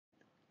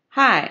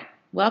Hi,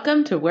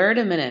 welcome to Word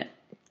a Minute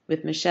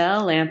with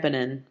Michelle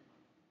Lampinen.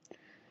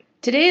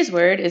 Today's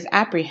word is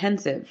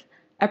apprehensive.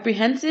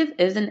 Apprehensive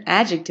is an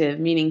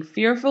adjective meaning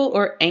fearful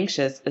or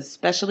anxious,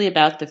 especially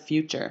about the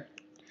future.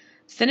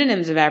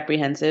 Synonyms of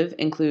apprehensive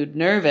include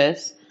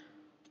nervous,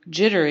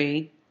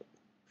 jittery,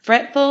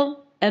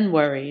 fretful, and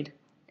worried.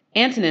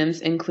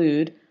 Antonyms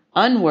include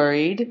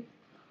unworried,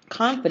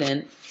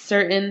 confident,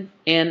 certain,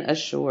 and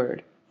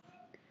assured.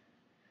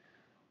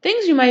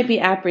 Things you might be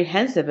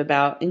apprehensive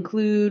about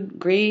include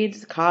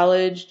grades,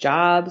 college,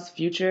 jobs,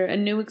 future,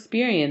 and new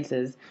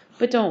experiences.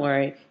 But don't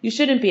worry, you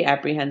shouldn't be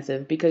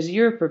apprehensive because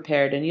you're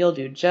prepared and you'll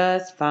do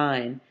just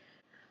fine.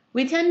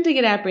 We tend to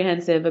get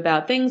apprehensive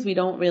about things we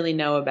don't really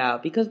know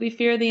about because we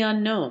fear the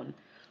unknown.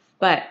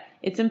 But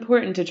it's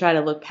important to try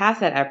to look past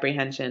that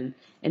apprehension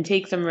and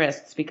take some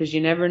risks because you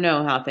never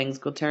know how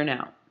things will turn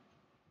out.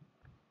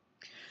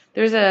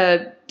 There's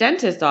a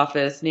dentist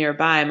office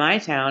nearby my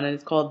town, and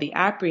it's called the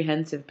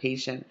Apprehensive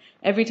Patient.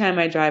 Every time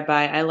I drive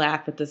by, I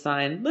laugh at the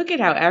sign. Look at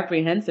how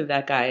apprehensive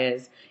that guy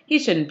is. He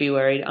shouldn't be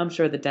worried. I'm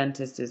sure the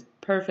dentist is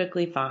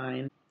perfectly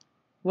fine.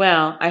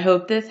 Well, I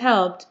hope this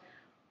helped.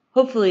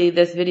 Hopefully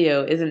this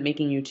video isn't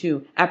making you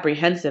too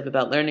apprehensive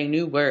about learning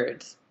new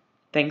words.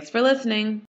 Thanks for listening.